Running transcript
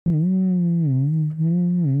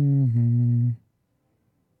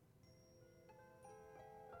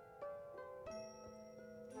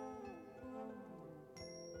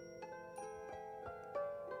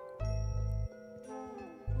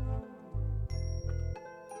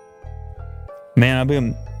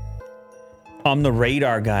Man, I'm the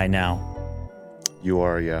radar guy now. You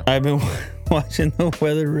are, yeah. I've been watching the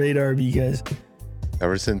weather radar, you guys.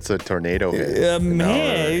 Ever since a tornado hit.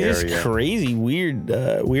 Man, it's just crazy,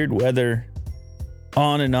 weird weather,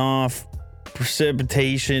 on and off,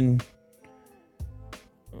 precipitation.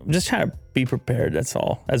 I'm just trying to be prepared. That's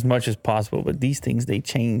all, as much as possible. But these things, they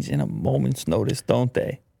change in a moment's notice, don't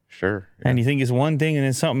they? Sure. Yeah. And you think it's one thing, and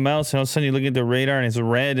then something else, and all of a sudden you look at the radar and it's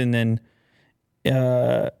red, and then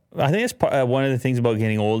I think that's one of the things about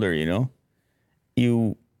getting older. You know,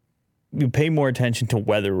 you pay more attention to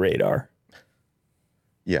weather radar.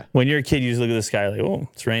 Yeah. When you're a kid, you just look at the sky like, oh,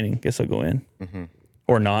 it's raining. Guess I'll go in. Mm-hmm.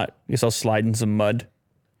 Or not. Guess I'll slide in some mud.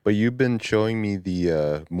 But you've been showing me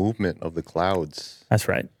the movement of the clouds. That's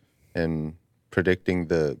right. And predicting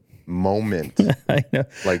the moment. I know.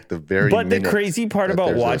 Like the very But the crazy part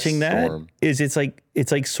about watching that is it's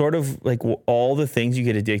like sort of like all the things you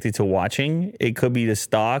get addicted to watching. It could be the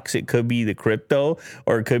stocks, it could be the crypto,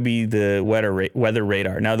 or it could be the weather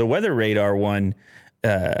radar. Now, the weather radar one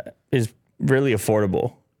is really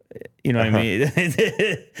affordable. You know what I mean?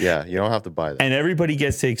 Yeah, you don't have to buy that. And everybody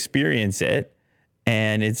gets to experience it.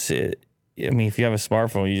 And it's, I mean, if you have a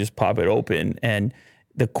smartphone, you just pop it open. And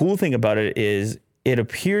the cool thing about it is it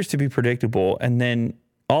appears to be predictable. And then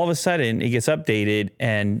all of a sudden it gets updated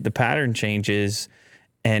and the pattern changes.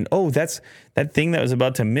 And, oh, that thing that was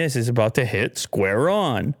about to miss is about to hit square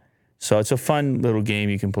on. So it's a fun little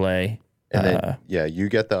game you can play. And then, you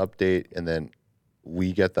get the update and then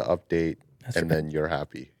we get the update. Then you're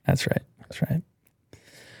happy. That's right. That's right.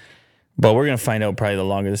 But we're going to find out probably the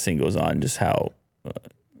longer this thing goes on just how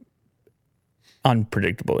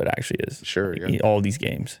unpredictable it actually is. Sure, yeah. All these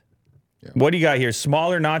games. Yeah. What do you got here?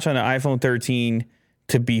 Smaller notch on the iPhone 13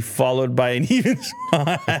 to be followed by an even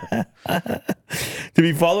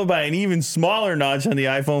smaller notch on the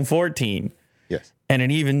iPhone 14. Yes. And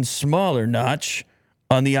an even smaller notch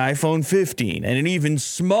on the iPhone 15. And an even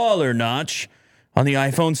smaller notch on the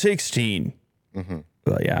iPhone 16. Mm-hmm.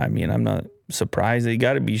 Well, yeah, I mean, I'm not surprised. They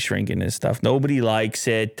got to be shrinking this stuff. Nobody likes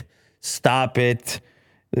it. Stop it.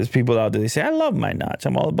 There's people out there, they say, I love my notch.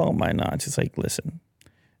 I'm all about my notch. It's like, listen,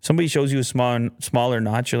 somebody shows you a smaller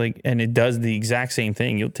notch, you're like, and it does the exact same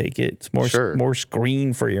thing, you'll take it. It's more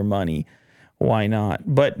screen for your money. Why not?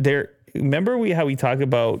 But remember how we talk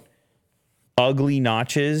about ugly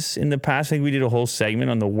notches in the past? I think we did a whole segment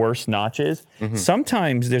on the worst notches. Mm-hmm.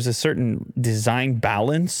 Sometimes there's a certain design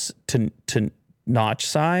balance to notch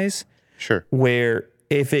size. Sure. Where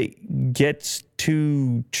if it gets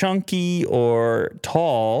too chunky or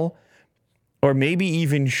tall, or maybe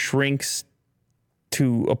even shrinks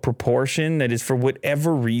to a proportion that is for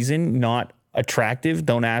whatever reason not attractive,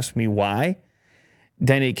 don't ask me why,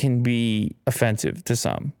 then it can be offensive to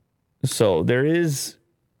some. So there is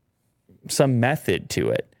some method to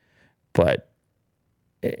it, but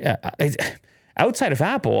outside of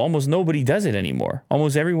Apple, almost nobody does it anymore.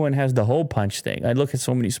 Almost everyone has the hole punch thing. I look at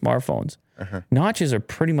so many smartphones. Notches are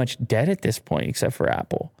pretty much dead at this point, except for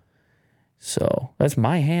Apple. So that's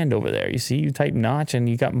my hand over there. You see, you type notch and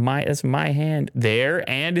you got that's my hand there,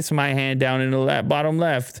 and it's my hand down in the bottom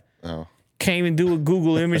left. Oh. Can't even do a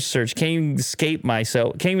Google image search. Can't even escape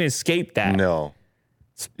myself. Can't even escape that. No.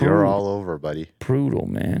 You're all over, buddy. Brutal,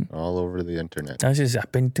 man. All over the internet.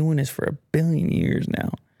 I've been doing this for 1 billion years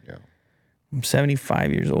now. Yeah. I'm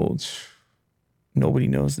 75 years old. Nobody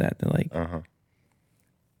knows that. They're like,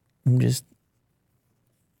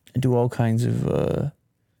 I do all kinds of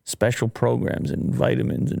special programs and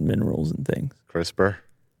vitamins and minerals and things. CRISPR.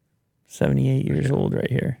 78 years old right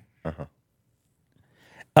here.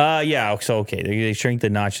 Yeah, so okay. They shrink the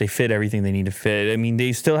notch. They fit everything they need to fit. I mean,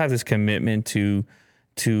 they still have this commitment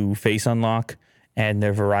to face unlock and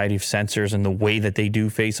their variety of sensors and the way that they do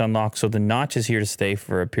face unlock. So the notch is here to stay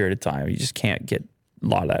for a period of time. You just can't get a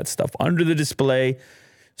lot of that stuff under the display.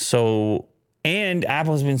 So, and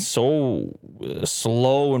Apple has been so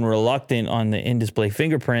slow and reluctant on the in-display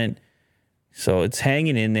fingerprint. So it's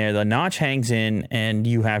hanging in there. The notch hangs in, and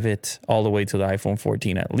you have it all the way to the iPhone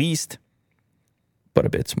 14 at least, but a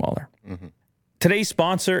bit smaller. Mm-hmm. Today's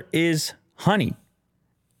sponsor is Honey.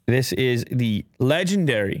 This is the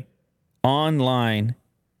legendary online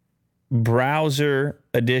browser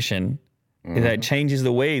edition that changes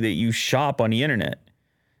the way that you shop on the internet.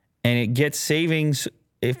 And it gets savings.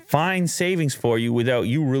 It finds savings for you without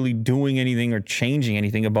you really doing anything or changing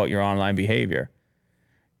anything about your online behavior.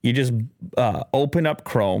 You just open up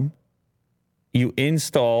Chrome, you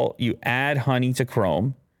add Honey to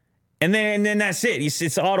Chrome, and then that's it.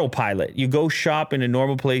 It's autopilot. You go shop in the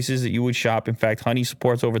normal places that you would shop. In fact, Honey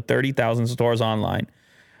supports over 30,000 stores online.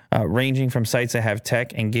 ranging from sites that have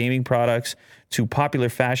tech and gaming products to popular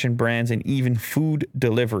fashion brands and even food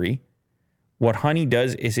delivery. What Honey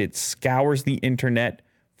does is it scours the internet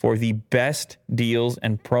for the best deals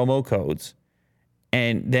and promo codes,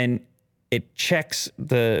 and then it checks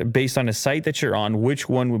based on the site that you're on, which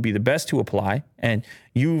one would be the best to apply. And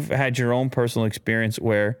you've had your own personal experience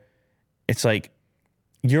where it's like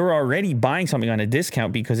you're already buying something on a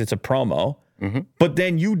discount because it's a promo, but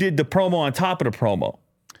then you did the promo on top of the promo.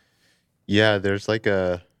 Yeah, there's like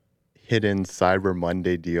a hidden Cyber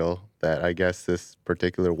Monday deal that I guess this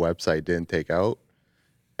particular website didn't take out,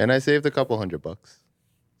 and I saved a couple $100.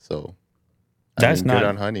 So That's not good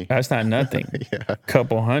on Honey. That's not nothing. Yeah.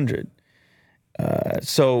 Couple hundred.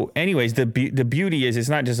 So anyways, the beauty is it's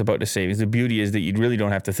not just about the savings. The beauty is that you really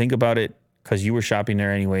don't have to think about it because you were shopping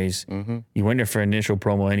there anyways. You went there for initial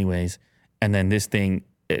promo anyways. And then this thing,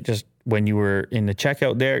 it just, when you were in the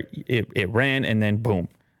checkout there, it ran and then boom,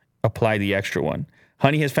 apply the extra one.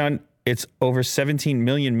 Honey has found its over 17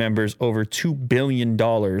 million members, over $2 billion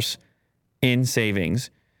in savings.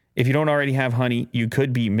 If you don't already have Honey, you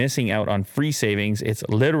could be missing out on free savings. It's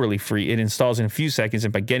literally free. It installs in a few seconds,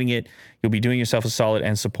 and by getting it, you'll be doing yourself a solid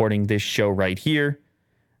and supporting this show right here.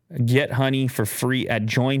 Get Honey for free at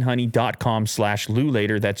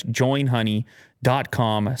joinhoney.com/LouLater. That's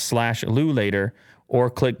joinhoney.com/LouLater, or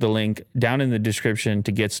click the link down in the description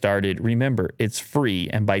to get started. Remember, it's free,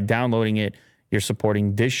 and by downloading it, you're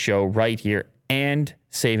supporting this show right here and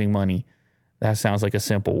saving money. That sounds like a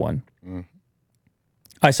simple one.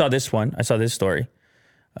 I saw this story.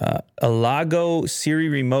 A Lago Siri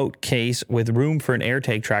remote case with room for an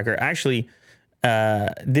AirTag tracker. Actually,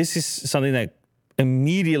 this is something that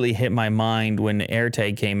immediately hit my mind when the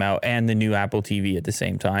AirTag came out and the new Apple TV at the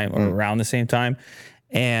same time, or around the same time.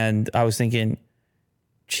 And I was thinking,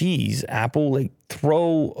 geez, Apple, like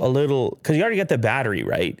throw a little, because you already got the battery,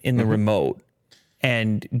 right, in the remote.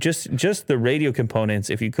 And just the radio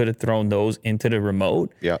components, if you could have thrown those into the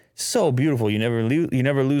remote, so beautiful. You never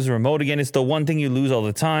lose the remote again. It's the one thing you lose all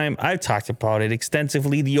the time. I've talked about it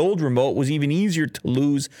extensively. The old remote was even easier to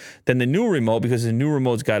lose than the new remote because the new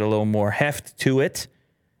remote's got a little more heft to it,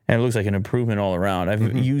 and it looks like an improvement all around.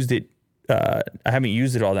 I've used it. I haven't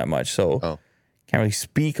used it all that much, so can't really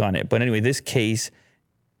speak on it. But anyway, this case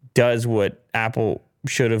does what Apple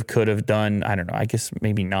should have, could have done. I don't know. I guess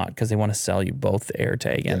maybe not because they want to sell you both the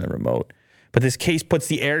AirTag and the remote. But this case puts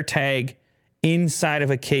the AirTag inside of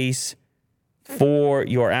a case for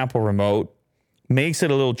your Apple remote, makes it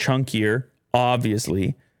a little chunkier,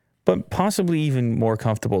 obviously, but possibly even more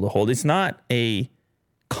comfortable to hold. It's not a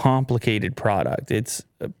complicated product. It's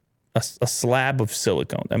a slab of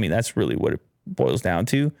silicone. I mean, that's really what it boils down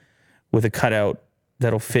to, with a cutout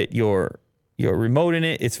that'll fit your remote in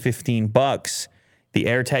it. It's $15. The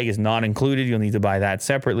AirTag is not included. You'll need to buy that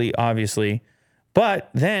separately, obviously. But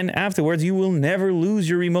then afterwards, you will never lose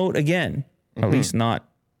your remote again. At least not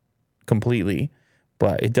completely.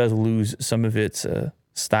 But it does lose some of its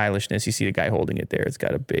stylishness. You see the guy holding it there. It's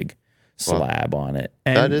got a big slab on it.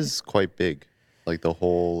 And that is quite big, like the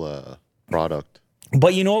whole product.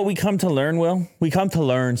 But you know what we come to learn, Will? We come to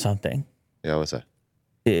learn something. Yeah, what's that?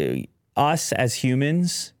 Us as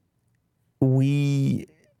humans,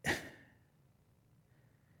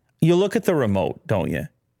 you look at the remote, don't you?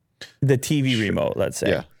 The TV remote, let's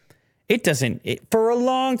say. Yeah. For a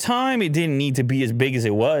long time, it didn't need to be as big as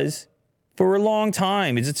it was. For a long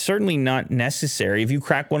time. It's certainly not necessary. If you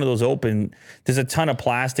crack one of those open, there's a ton of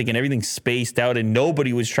plastic and everything's spaced out, and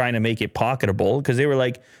nobody was trying to make it pocketable because they were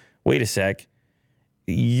like, wait a sec,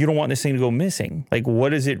 you don't want this thing to go missing. Like,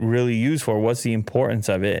 what is it really used for? What's the importance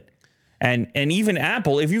of it? And even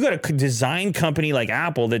Apple, if you got a design company like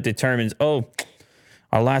Apple that determines, our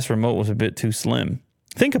last remote was a bit too slim.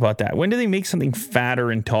 Think about that. When do they make something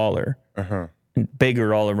fatter and taller and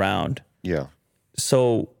bigger all around? Yeah.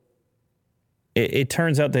 So it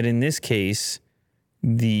turns out that in this case,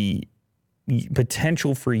 the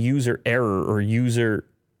potential for user error or user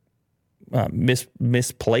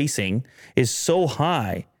misplacing is so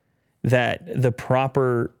high that the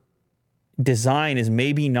proper design is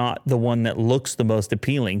maybe not the one that looks the most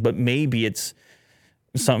appealing, but maybe it's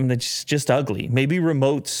something that's just ugly. Maybe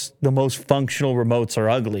the most functional remotes are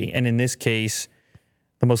ugly. And in this case,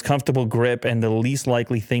 the most comfortable grip and the least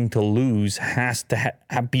likely thing to lose has to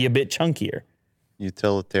be a bit chunkier.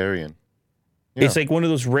 Utilitarian. Yeah. It's like one of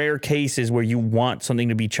those rare cases where you want something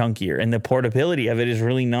to be chunkier, and the portability of it is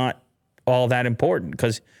really not all that important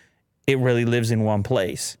because it really lives in one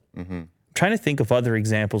place. I'm trying to think of other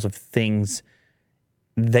examples of things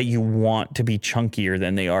that you want to be chunkier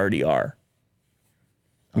than they already are.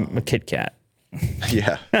 A Kit Kat.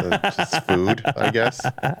 Yeah, just food, I guess.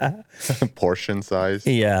 Portion size.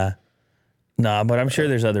 Yeah. Nah, but I'm sure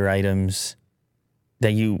there's other items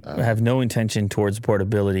that you have no intention towards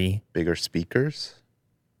portability. Bigger speakers.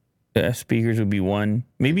 Speakers would be one.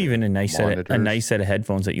 Maybe even a nice set of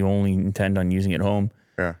headphones that you only intend on using at home.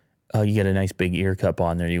 Yeah. You get a nice big ear cup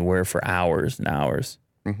on there. You wear for hours and hours.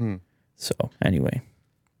 Mm-hmm. So anyway,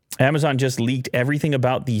 Amazon just leaked everything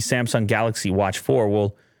about the Samsung Galaxy Watch 4.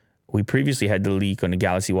 Well, we previously had the leak on the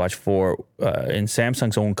Galaxy Watch 4 in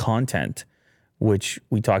Samsung's own content, which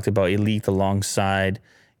we talked about. It leaked alongside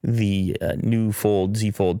the new Fold,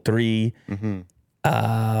 Z Fold 3.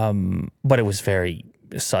 Mm-hmm. But it was very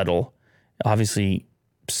subtle. Obviously,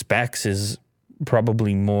 specs is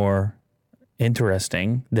probably more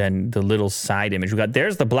interesting than the little side image we got.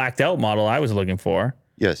 There's the blacked out model I was looking for.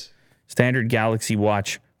 Yes. Standard Galaxy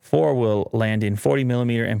Watch 4 will land in 40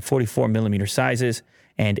 millimeter and 44 millimeter sizes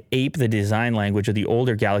and ape the design language of the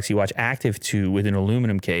older Galaxy Watch Active 2 with an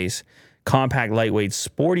aluminum case. Compact, lightweight,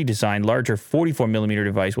 sporty design, larger 44 millimeter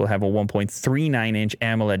device will have a 1.39 inch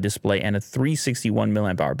AMOLED display and a 361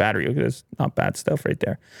 milliamp hour battery. Okay, that's not bad stuff right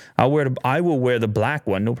there. I will wear the black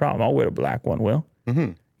one, no problem. I'll wear the black one, Will.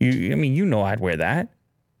 Mm-hmm. You know I'd wear that.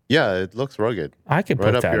 Yeah, it looks rugged. I could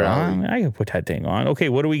put that on. I could put that thing on. Okay,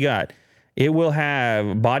 what do we got? It will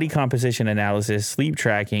have body composition analysis, sleep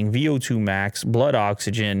tracking, VO2 max, blood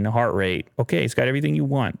oxygen, heart rate. Okay, it's got everything you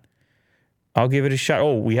want. I'll give it a shot.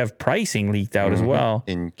 Oh, we have pricing leaked out as well.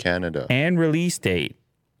 In Canada. And release date.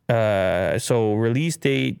 So release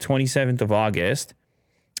date 27th of August.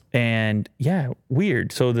 And yeah,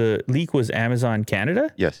 weird. So the leak was Amazon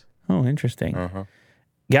Canada? Yes. Oh, interesting. Uh-huh.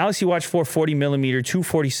 Galaxy Watch 4 40 millimeter,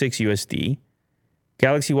 $246 USD.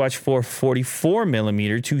 Galaxy Watch 4 44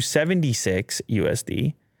 millimeter, $276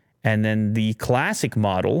 USD. And then the classic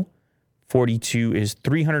model, 42, is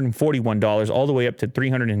 $341, all the way up to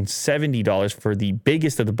 $370 for the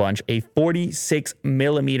biggest of the bunch, a 46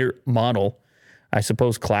 millimeter model. I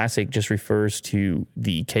suppose classic just refers to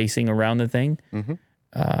the casing around the thing.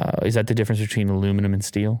 Mm-hmm. Is that the difference between aluminum and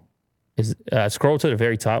steel? Scroll to the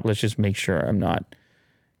very top. Let's just make sure I'm not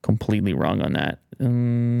completely wrong on that.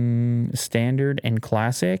 Standard and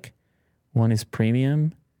classic. One is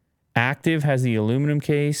premium. Active has the aluminum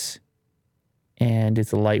case, and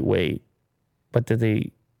it's a lightweight. But did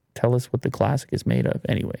they tell us what the classic is made of?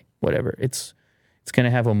 Anyway, whatever. It's going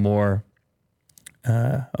to have a more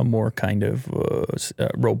kind of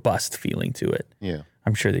robust feeling to it. Yeah.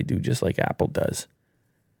 I'm sure they do, just like Apple does.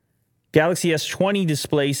 Galaxy S20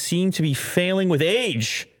 displays seem to be failing with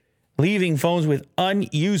age, leaving phones with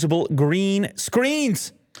unusable green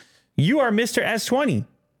screens. You are Mr. S20.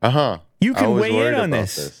 Uh-huh. You can weigh in on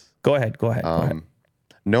this. Go ahead. Go ahead.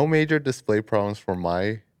 No major display problems for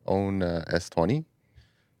my own S20,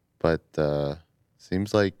 but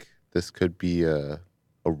seems like this could be a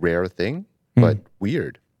rare thing, but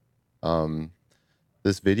weird.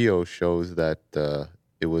 This video shows that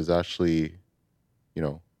it was actually,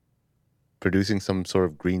 producing some sort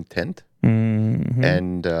of green tint. Mm-hmm.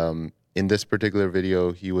 And in this particular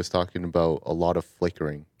video, he was talking about a lot of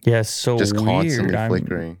flickering. Yes, so just weird. Constantly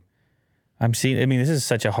flickering. I'm seeing, this is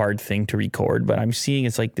such a hard thing to record, but I'm seeing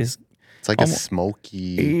it's like this. It's like a smoky.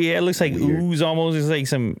 Yeah, it looks like ooze almost. It's like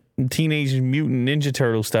some Teenage Mutant Ninja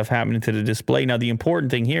Turtle stuff happening to the display. Now, the important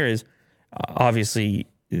thing here is obviously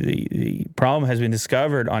the problem has been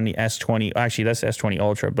discovered on the S20. Actually, that's S20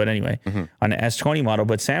 Ultra. But anyway, on the S20 model.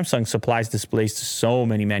 But Samsung supplies displays to so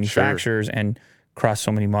many manufacturers and across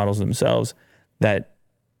so many models themselves that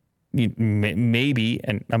maybe,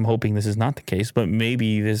 and I'm hoping this is not the case, but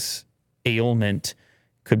maybe this ailment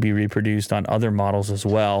could be reproduced on other models as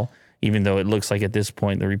well, even though it looks like at this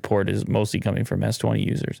point the report is mostly coming from S20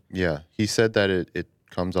 users. Yeah, he said that it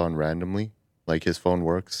comes on randomly, like his phone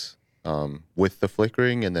works with the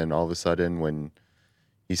flickering, and then all of a sudden when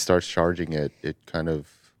he starts charging it, it kind of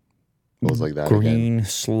goes like that Green again.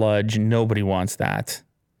 sludge, nobody wants that.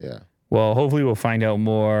 Yeah. Well, hopefully we'll find out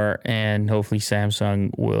more, and hopefully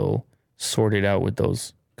Samsung will sort it out with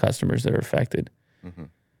those customers that are affected. Mm-hmm.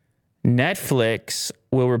 Netflix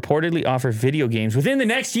will reportedly offer video games within the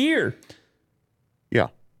next year. Yeah.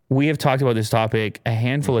 We have talked about this topic a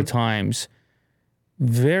handful of times.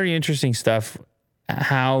 Very interesting stuff,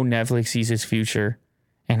 how Netflix sees its future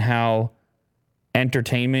and how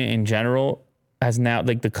entertainment in general has now,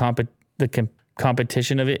 like the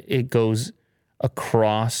competition of it goes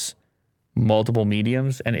across multiple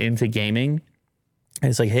mediums and into gaming. And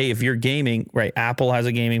it's like, hey, if you're gaming, right, Apple has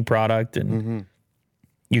a gaming product and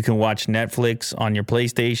you can watch Netflix on your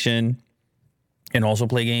PlayStation and also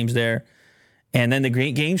play games there. And then the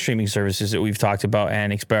great game streaming services that we've talked about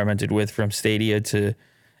and experimented with, from Stadia to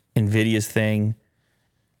NVIDIA's thing.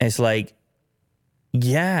 It's like,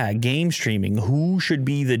 yeah, game streaming. Who should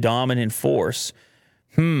be the dominant force?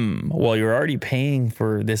 Well, you're already paying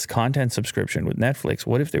for this content subscription with Netflix.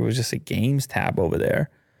 What if there was just a games tab over there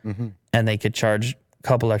and they could charge a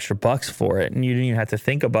couple extra bucks for it and you didn't even have to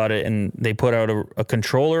think about it, and they put out a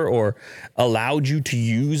controller or allowed you to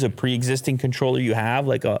use a pre-existing controller you have,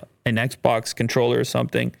 like an Xbox controller or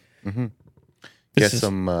something. Get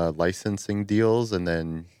some licensing deals and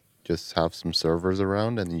then just have some servers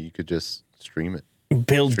around and then you could just stream it.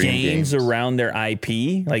 Build games around their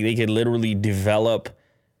IP. Like they could literally develop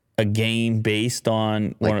a game based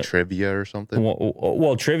on like trivia or something.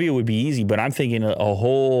 Well, trivia would be easy, but I'm thinking a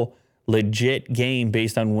whole legit game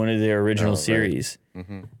based on one of their original series.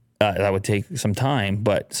 Right. That would take some time,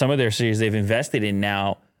 but some of their series they've invested in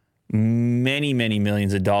now many, many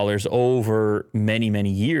millions of dollars over many,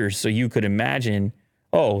 many years. So you could imagine,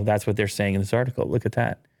 that's what they're saying in this article. Look at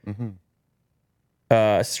that.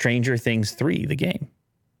 Stranger Things 3, the game.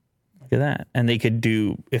 Look at that. And they could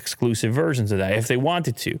do exclusive versions of that if they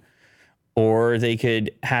wanted to. Or they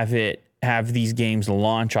could have these games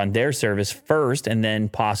launch on their service first and then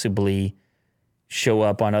possibly show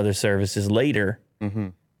up on other services later.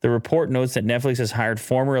 The report notes that Netflix has hired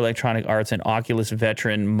former Electronic Arts and Oculus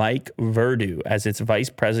veteran Mike Verdu as its vice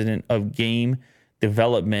president of game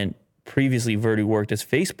development. Previously, Verdu worked as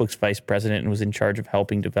Facebook's vice president and was in charge of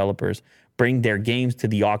helping developers bring their games to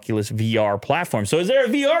the Oculus VR platform. So is there a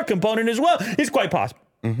VR component as well? It's quite possible.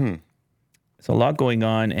 There's a lot going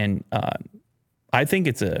on, and I think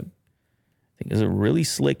it's a really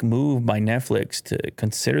slick move by Netflix to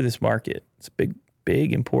consider this market. It's a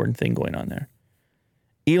big, important thing going on there.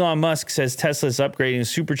 Elon Musk says Tesla's upgrading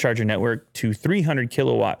the supercharger network to 300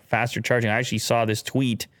 kilowatt faster charging. I actually saw this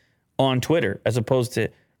tweet on Twitter as opposed to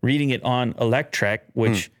reading it on Electrek,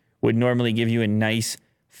 which would normally give you a nice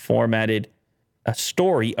formatted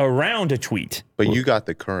story around a tweet. But you got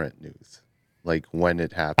the current news, like when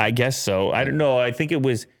it happened. I guess so. I don't know. I think it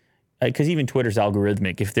was because even Twitter's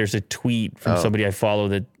algorithmic. If there's a tweet from somebody I follow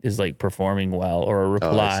that is like performing well or a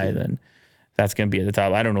reply, then that's going to be at the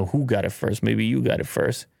top. I don't know who got it first. Maybe you got it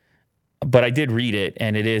first. But I did read it,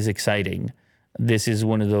 and it is exciting. This is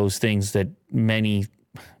one of those things that many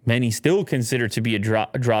still consider to be a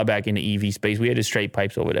drawback in the EV space. We had straight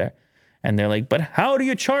pipes over there. And they're like, but how do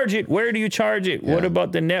you charge it? Where do you charge it? Yeah. What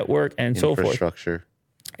about the network and so forth? Infrastructure.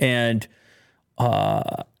 And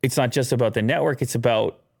it's not just about the network. It's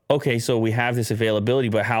about, okay, so we have this availability,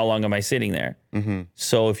 but how long am I sitting there?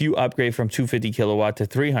 So if you upgrade from 250 kilowatt to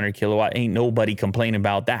 300 kilowatt, ain't nobody complaining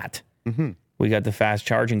about that. We got the fast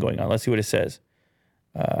charging going on. Let's see what it says.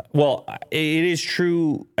 Well, it is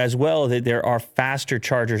true as well that there are faster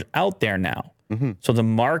chargers out there now. So the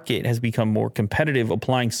market has become more competitive,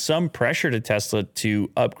 applying some pressure to Tesla to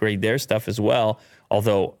upgrade their stuff as well.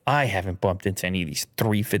 Although I haven't bumped into any of these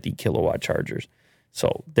 350 kilowatt chargers.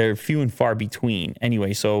 So they're few and far between.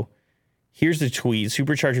 Anyway, so here's the tweet.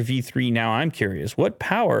 Supercharger V3. Now I'm curious, what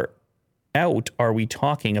power out are we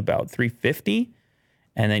talking about? 350?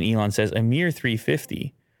 And then Elon says, a mere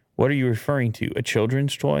 350. What are you referring to? A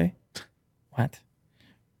children's toy? What?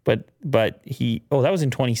 But that was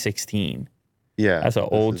in 2016. Yeah. That's an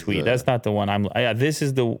old tweet. That's not the one this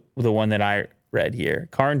is the one that I read here.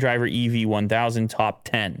 Car and Driver EV 1000 top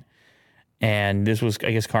 10. And this was,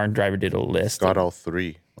 I guess Car and Driver did a list. Got all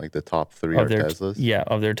three, like the top three are Teslas. Yeah,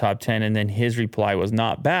 of their top 10. And then his reply was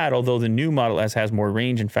not bad, although the new Model S has more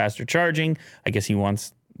range and faster charging. I guess he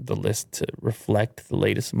wants the list to reflect the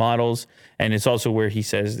latest models. And it's also where he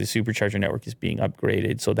says the supercharger network is being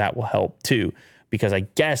upgraded, so that will help too. Because I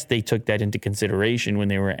guess they took that into consideration when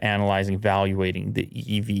they were evaluating the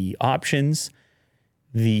EV options.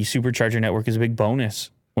 The supercharger network is a big bonus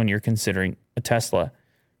when you're considering a Tesla.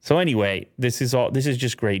 So anyway, this is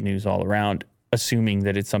just great news all around, assuming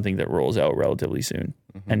that it's something that rolls out relatively soon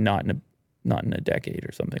and not in a decade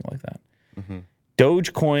or something like that.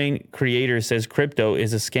 Dogecoin creator says crypto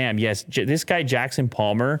is a scam. Yes, this guy Jackson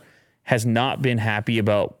Palmer has not been happy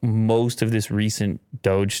about most of this recent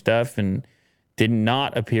Doge stuff and did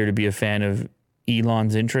not appear to be a fan of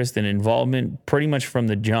Elon's interest and involvement pretty much from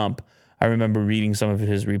the jump. I remember reading some of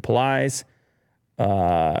his replies.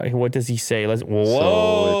 What does he say? So it's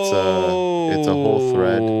a whole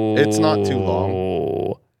thread. It's not too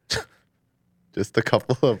long. Just a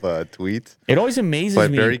couple of tweets. It always amazes me.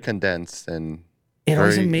 But very condensed and it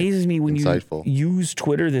always amazes me when insightful. You use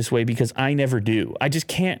Twitter this way because I never do. I just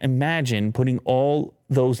can't imagine putting all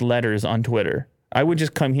those letters on Twitter. I would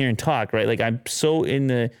just come here and talk, right? Like I'm so in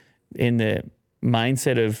the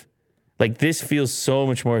mindset of Like this feels so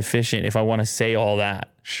much more efficient if I want to say all that.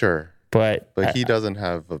 Sure. But he doesn't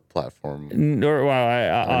have a platform. Well,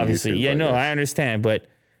 obviously, YouTube, yeah, no, guess. I understand. But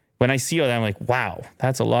when I see all that, I'm like, wow,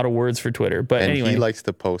 that's a lot of words for Twitter. But And anyway, he likes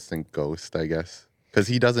to post and ghost, I guess, because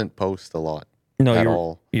he doesn't post a lot no, at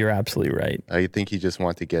all. You're absolutely right. I think he just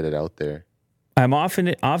wants to get it out there. I'm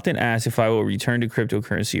often asked if I will return to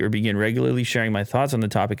cryptocurrency or begin regularly sharing my thoughts on the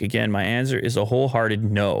topic again. My answer is a wholehearted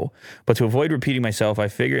no. But to avoid repeating myself, I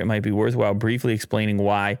figure it might be worthwhile briefly explaining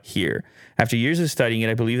why here. After years of studying it,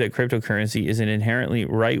 I believe that cryptocurrency is an inherently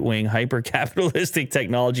right-wing, hyper-capitalistic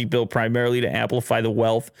technology built primarily to amplify the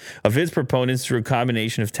wealth of its proponents through a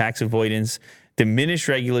combination of tax avoidance, diminished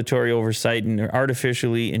regulatory oversight, and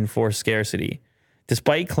artificially enforced scarcity.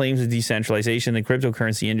 Despite claims of decentralization, the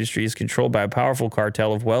cryptocurrency industry is controlled by a powerful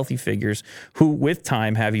cartel of wealthy figures who, with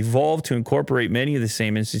time, have evolved to incorporate many of the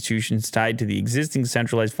same institutions tied to the existing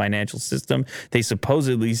centralized financial system they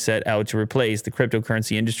supposedly set out to replace. The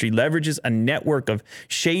cryptocurrency industry leverages a network of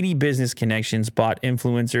shady business connections, bot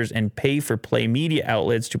influencers, and pay-for-play media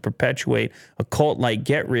outlets to perpetuate a cult-like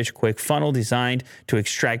get-rich-quick funnel designed to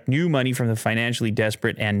extract new money from the financially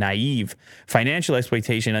desperate and naive. Financial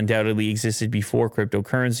exploitation undoubtedly existed before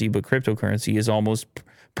cryptocurrency, but cryptocurrency is almost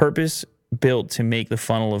purpose built to make the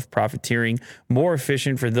funnel of profiteering more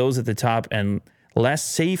efficient for those at the top and less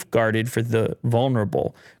safeguarded for the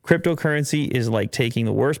vulnerable. Cryptocurrency is like taking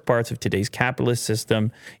the worst parts of today's capitalist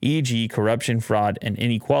system, e.g. corruption, fraud, and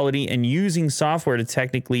inequality, and using software to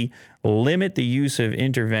technically limit the use of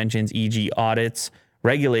interventions, e.g. audits,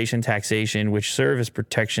 regulation, taxation, which serve as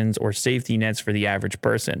protections or safety nets for the average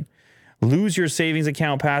person. Lose your savings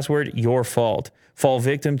account password, your fault. Fall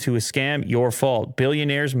victim to a scam, your fault.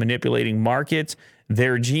 Billionaires manipulating markets,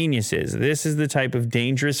 they're geniuses. This is the type of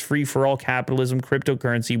dangerous free-for-all capitalism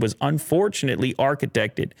cryptocurrency was unfortunately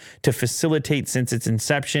architected to facilitate since its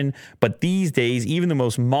inception. But these days, even the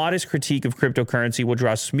most modest critique of cryptocurrency will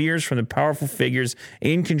draw smears from the powerful figures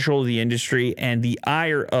in control of the industry and the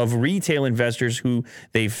ire of retail investors who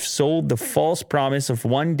they've sold the false promise of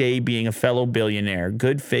one day being a fellow billionaire.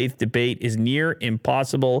 Good faith debate is near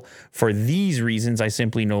impossible. For these reasons, I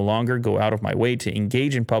simply no longer go out of my way to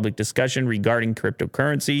engage in public discussion regarding cryptocurrency.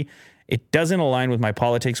 It doesn't align with my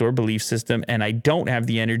politics or belief system, and I don't have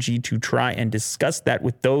the energy to try and discuss that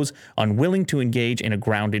with those unwilling to engage in a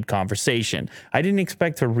grounded conversation. I didn't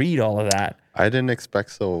expect to read all of that. I didn't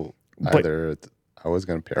expect so either. I was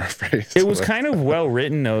going to paraphrase. It was kind of well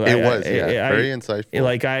written, though. It was, very insightful.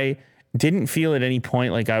 Like, I didn't feel at any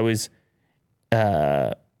point like I was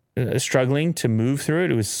struggling to move through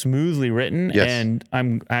it. It was smoothly written, and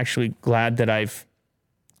I'm actually glad that I've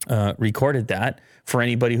recorded that for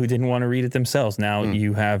anybody who didn't want to read it themselves. Now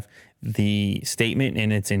you have the statement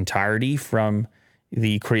in its entirety from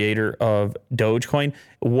the creator of Dogecoin.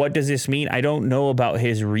 What does this mean? I don't know about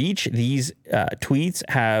his reach. These tweets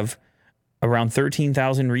have around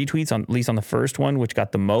 13,000 retweets, at least on the first one, which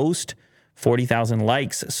got the most, 40,000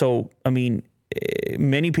 likes. So, I mean,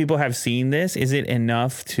 many people have seen this. Is it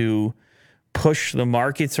enough to push the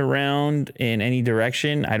markets around in any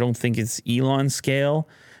direction? I don't think it's Elon scale.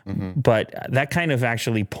 But that kind of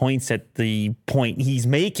actually points at the point he's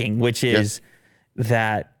making, which is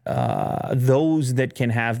that those that can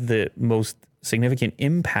have the most significant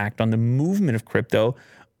impact on the movement of crypto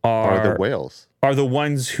are the whales, are the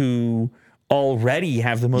ones who already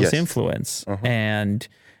have the most influence. And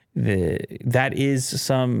that is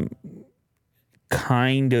some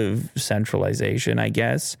kind of centralization, I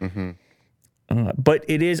guess. But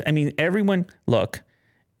it is, I mean, everyone, look,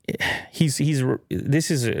 this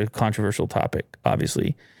is a controversial topic,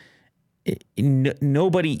 obviously.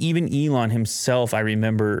 Nobody, even Elon himself, I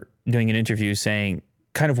remember doing an interview saying,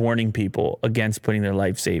 kind of warning people against putting their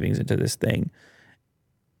life savings into this thing.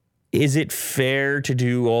 Is it fair to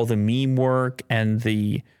do all the meme work and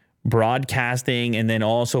the broadcasting and then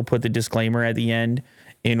also put the disclaimer at the end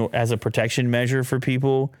as a protection measure for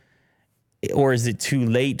people? Or is it too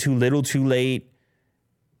late, too little, too late?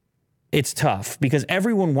 It's tough because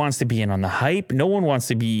everyone wants to be in on the hype. No one wants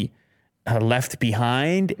to be left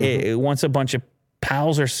behind. Once a bunch of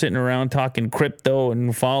pals are sitting around talking crypto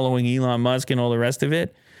and following Elon Musk and all the rest of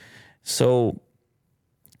it. So,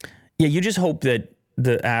 yeah, you just hope that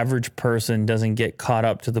the average person doesn't get caught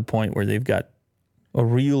up to the point where they've got a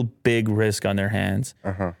real big risk on their hands.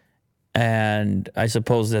 And I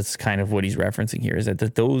suppose that's kind of what he's referencing here, is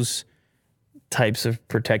that those types of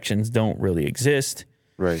protections don't really exist.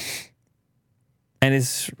 Right. And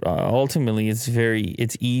it's ultimately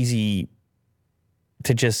it's easy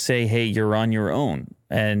to just say, hey, you're on your own.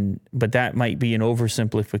 but that might be an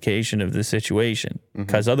oversimplification of the situation,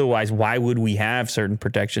 because otherwise, why would we have certain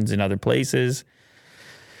protections in other places?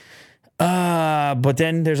 But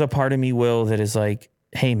then there's a part of me, Will, that is like,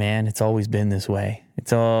 hey man, it's always been this way.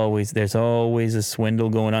 There's always a swindle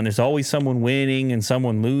going on. There's always someone winning and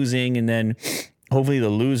someone losing, and then hopefully the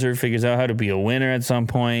loser figures out how to be a winner at some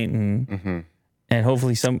point, and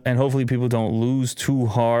hopefully people don't lose too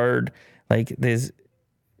hard. Like this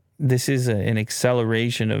is an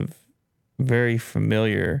acceleration of very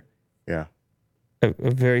familiar. Yeah. A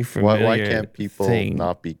very familiar. Why can't people thing.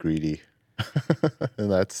 not be greedy?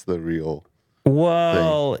 And that's the real.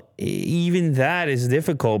 Well, even that is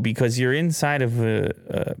difficult because you're inside of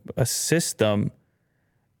a system.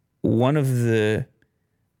 One of the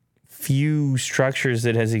few structures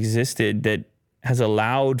that has existed that has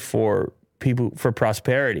allowed for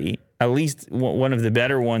prosperity, at least one of the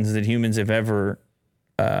better ones that humans have ever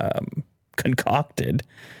concocted.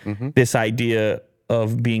 This idea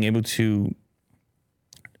of being able to,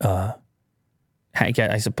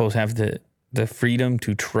 I suppose, have the freedom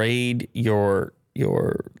to trade your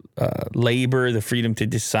labor, the freedom to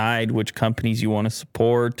decide which companies you want to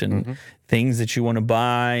support and things that you want to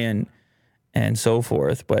buy and so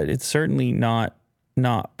forth. But it's certainly not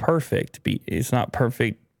perfect. It's not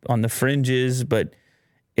perfect on the fringes, but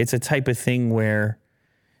it's a type of thing where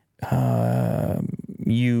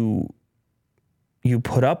you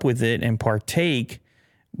put up with it and partake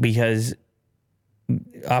because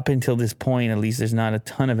up until this point, at least, there's not a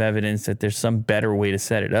ton of evidence that there's some better way to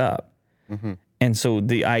set it up. And so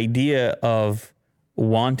the idea of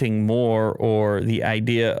wanting more, or the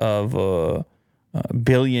idea of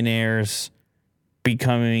billionaires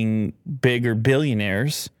becoming bigger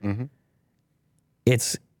billionaires,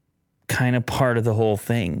 it's kind of part of the whole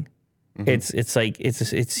thing. It's like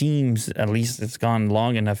it seems, at least it's gone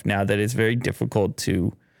long enough now, that it's very difficult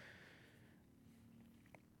to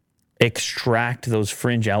extract those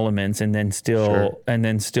fringe elements and then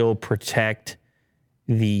still protect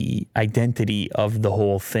the identity of the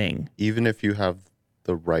whole thing. Even if you have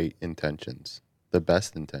the right intentions, the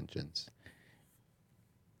best intentions.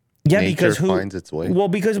 Yeah, Nature because finds its way. Well,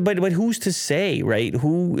 but who's to say, right?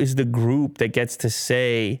 Who is the group that gets to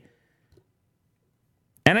say?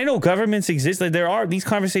 And I know governments exist. Like, these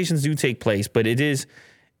conversations do take place, but it is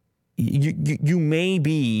you may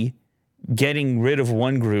be getting rid of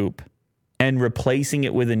one group and replacing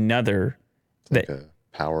it with another, like a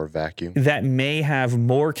power vacuum that may have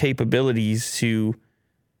more capabilities to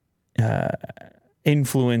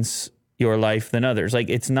influence your life than others. Like,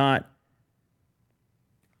 it's not.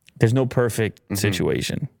 There's no perfect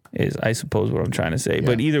situation, is I suppose what I'm trying to say. Yeah.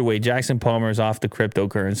 But either way, Jackson Palmer is off the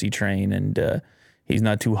cryptocurrency train, and he's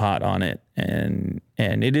not too hot on it. And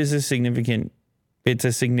it is a significant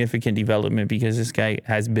development because this guy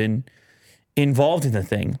has been involved in the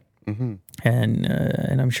thing.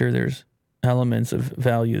 And I'm sure there's elements of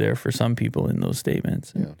value there for some people in those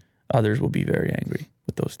statements. And others will be very angry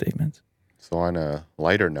with those statements. So on a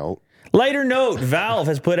lighter note, Valve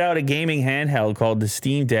has put out a gaming handheld called the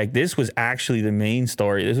Steam Deck. This was actually the main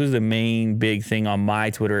story. This was the main big thing on my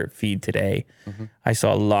Twitter feed today. I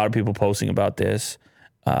saw a lot of people posting about this.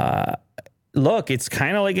 Look, it's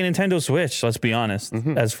kind of like a Nintendo Switch, let's be honest,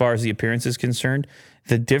 as far as the appearance is concerned.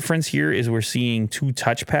 The difference here is we're seeing two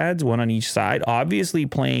touchpads, one on each side. Obviously,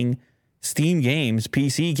 playing Steam games,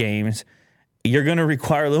 PC games, you're going to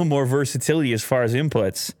require a little more versatility as far as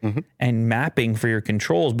inputs and mapping for your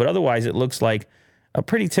controls. But otherwise, it looks like a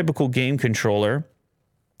pretty typical game controller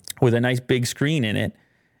with a nice big screen in it.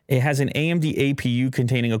 It has an AMD APU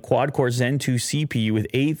containing a quad-core Zen 2 CPU with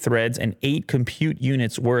 8 threads and 8 compute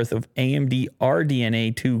units worth of AMD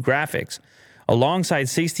RDNA 2 graphics, alongside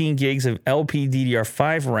 16 gigs of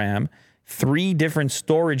LPDDR5 RAM, 3 different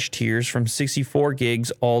storage tiers from 64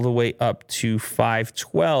 gigs all the way up to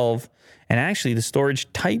 512. And actually, the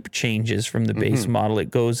storage type changes from the base model.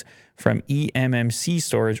 It goes from eMMC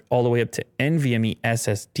storage all the way up to NVMe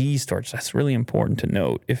SSD storage. That's really important to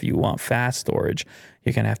note. If you want fast storage,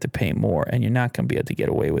 you're going to have to pay more, and you're not going to be able to get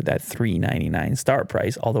away with that $399 start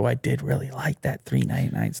price, although I did really like that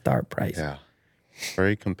 $399 start price. Yeah.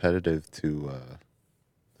 Very competitive to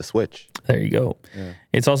the Switch. There you go. Yeah.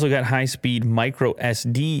 It's also got high-speed micro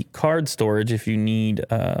SD card storage if you need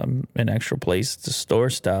an extra place to store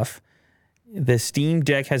stuff. The Steam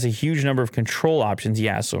Deck has a huge number of control options.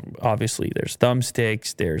 Yeah, so obviously there's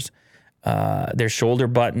thumbsticks, there's shoulder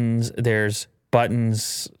buttons, there's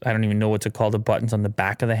buttons. I don't even know what to call the buttons on the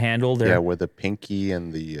back of the handle. Where the pinky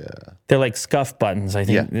and the... They're like scuff buttons, I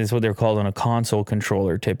think Yeah. is what they're called on a console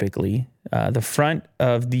controller typically. The front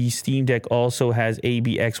of the Steam Deck also has A,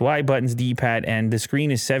 B, X, Y buttons, D-pad, and the screen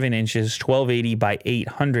is 7 inches, 1280 by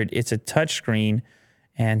 800. It's a touchscreen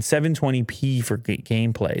and 720p for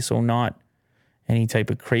gameplay, so not any type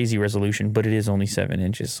of crazy resolution, but it is only 7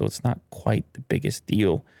 inches, so it's not quite the biggest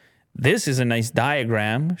deal. This is a nice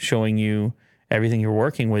diagram showing you everything you're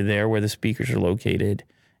working with there, where the speakers are located,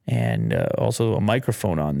 and also a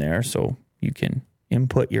microphone on there, so you can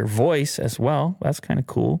input your voice as well. That's kind of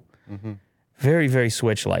cool. Mm-hmm. Very, very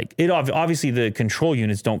Switch-like. It obviously the control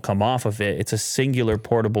units don't come off of it. It's a singular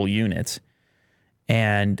portable unit.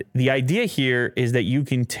 And the idea here is that you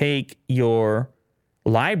can take your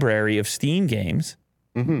library of Steam games,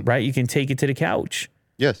 right? You can take it to the couch.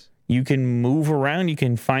 Yes. You can move around. You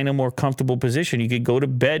can find a more comfortable position. You could go to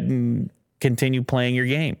bed and continue playing your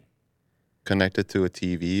game. Connect it to a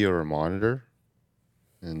TV or a monitor,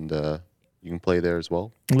 and you can play there as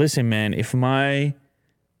well. Listen, man, if my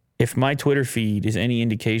Twitter feed is any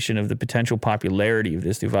indication of the potential popularity of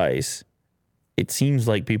this device, it seems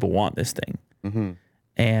like people want this thing. Mm-hmm.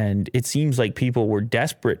 And it seems like people were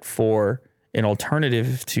desperate for an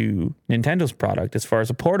alternative to Nintendo's product as far as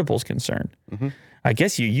a portable is concerned. Mm-hmm. I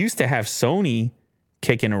guess you used to have Sony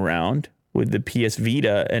kicking around with the PS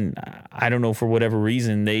Vita, and I don't know, for whatever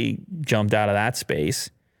reason, they jumped out of that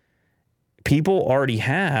space. People already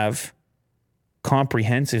have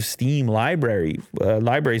comprehensive Steam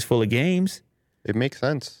libraries full of games. It makes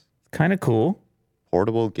sense. Kind of cool.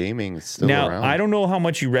 Portable gaming is still Now, around. I don't know how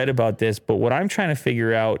much you read about this, but what I'm trying to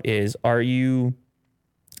figure out is,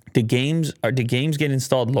 do games get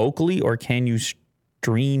installed locally, or can you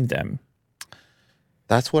stream them?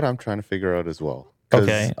 That's what I'm trying to figure out as well. 'Cause,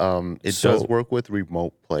 Okay. It does work with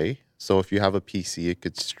remote play. So if you have a PC, it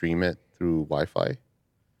could stream it through Wi-Fi.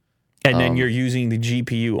 And then you're using the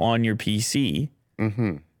GPU on your PC.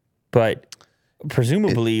 Mm-hmm. But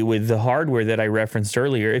presumably with the hardware that I referenced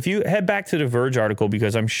earlier, if you head back to the Verge article,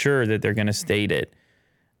 because I'm sure that they're going to state it.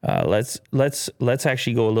 Let's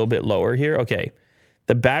actually go a little bit lower here. Okay.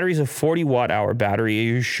 The battery's a 40 watt hour battery.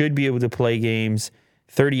 You should be able to play games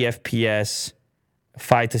 30 FPS,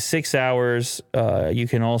 5 to 6 hours. You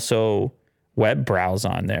can also web browse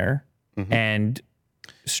on there and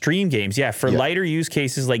stream games. Yeah, for lighter use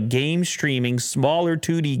cases like game streaming, smaller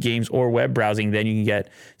 2D games, or web browsing, then you can get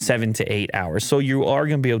 7 to 8 hours. So you are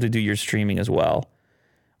going to be able to do your streaming as well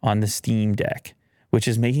on the Steam Deck, which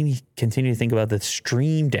is making me continue to think about the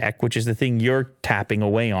Stream Deck, which is the thing you're tapping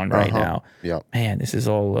away on right now. Yeah. Man, this is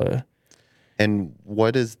all... And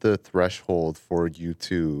what is the threshold for you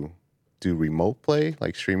to do remote play,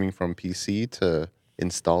 like streaming from PC, to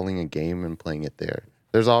installing a game and playing it there?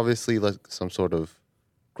 There's obviously like some sort of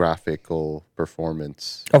graphical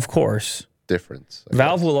performance Of course. difference. I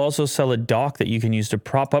Valve guess. will also sell a dock that you can use to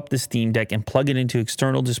prop up the Steam Deck and plug it into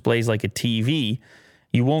external displays like a TV.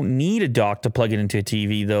 You won't need a dock to plug it into a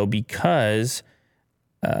TV, though, because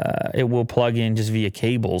it will plug in just via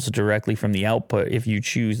cables directly from the output. If you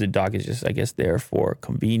choose, the dock is just, I guess, there for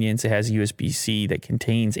convenience. It has USB-C that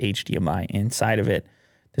contains HDMI inside of it.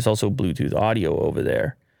 There's also Bluetooth audio over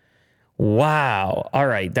there. Wow. All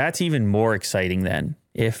right. That's even more exciting then.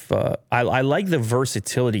 If I like the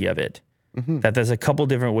versatility of it, that there's a couple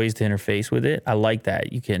different ways to interface with it. I like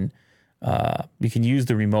that. You can use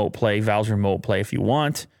the remote play, Valve's remote play if you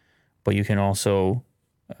want, but you can also,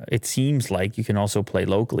 it seems like you can also play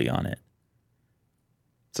locally on it.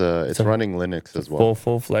 It's running Linux as well.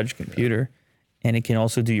 Full-fledged computer. And it can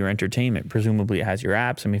also do your entertainment. Presumably it has your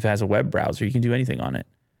apps. I mean, if it has a web browser, you can do anything on it.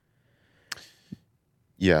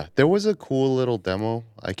 Yeah, there was a cool little demo.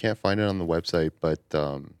 I can't find it on the website, but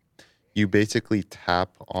you basically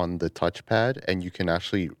tap on the touchpad and you can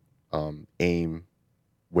actually aim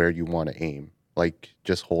where you want to aim, like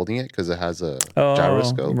just holding it because it has a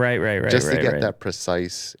gyroscope. Right. Just to get that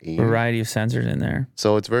precise aim. Variety of sensors in there.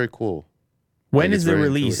 So it's very cool. When Like, is it's the very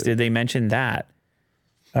release? intuitive. Did they mention that?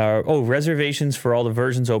 Reservations for all the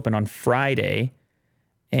versions open on Friday,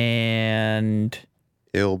 and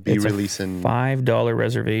It'll be it's releasing a $5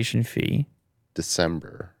 reservation fee.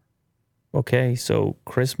 December. Okay, so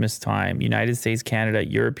Christmas time, United States, Canada,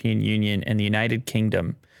 European Union, and the United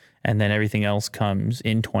Kingdom, and then everything else comes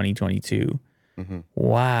in 2022.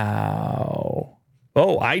 Wow.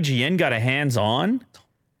 Oh, IGN got a hands-on?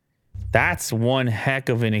 That's one heck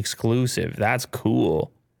of an exclusive. That's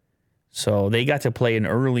cool. So they got to play an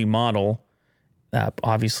early model.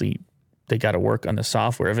 Obviously, they got to work on the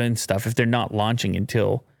software and stuff if they're not launching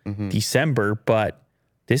until December. But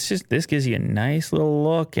this gives you a nice little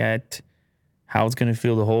look at how it's going to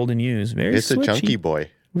feel to hold and use. Very It's switchy. a chunky boy.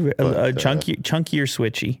 Chunkier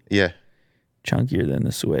Switchy. Yeah. Chunkier than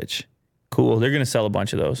the Switch. Cool. They're going to sell a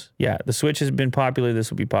bunch of those. Yeah, the Switch has been popular. This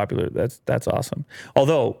will be popular. That's awesome.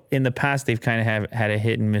 Although in the past they've kind of had a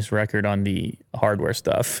hit and miss record on the hardware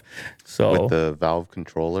stuff. So With the Valve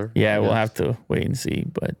controller. yeah, we'll have to wait and see.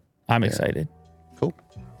 But I'm excited.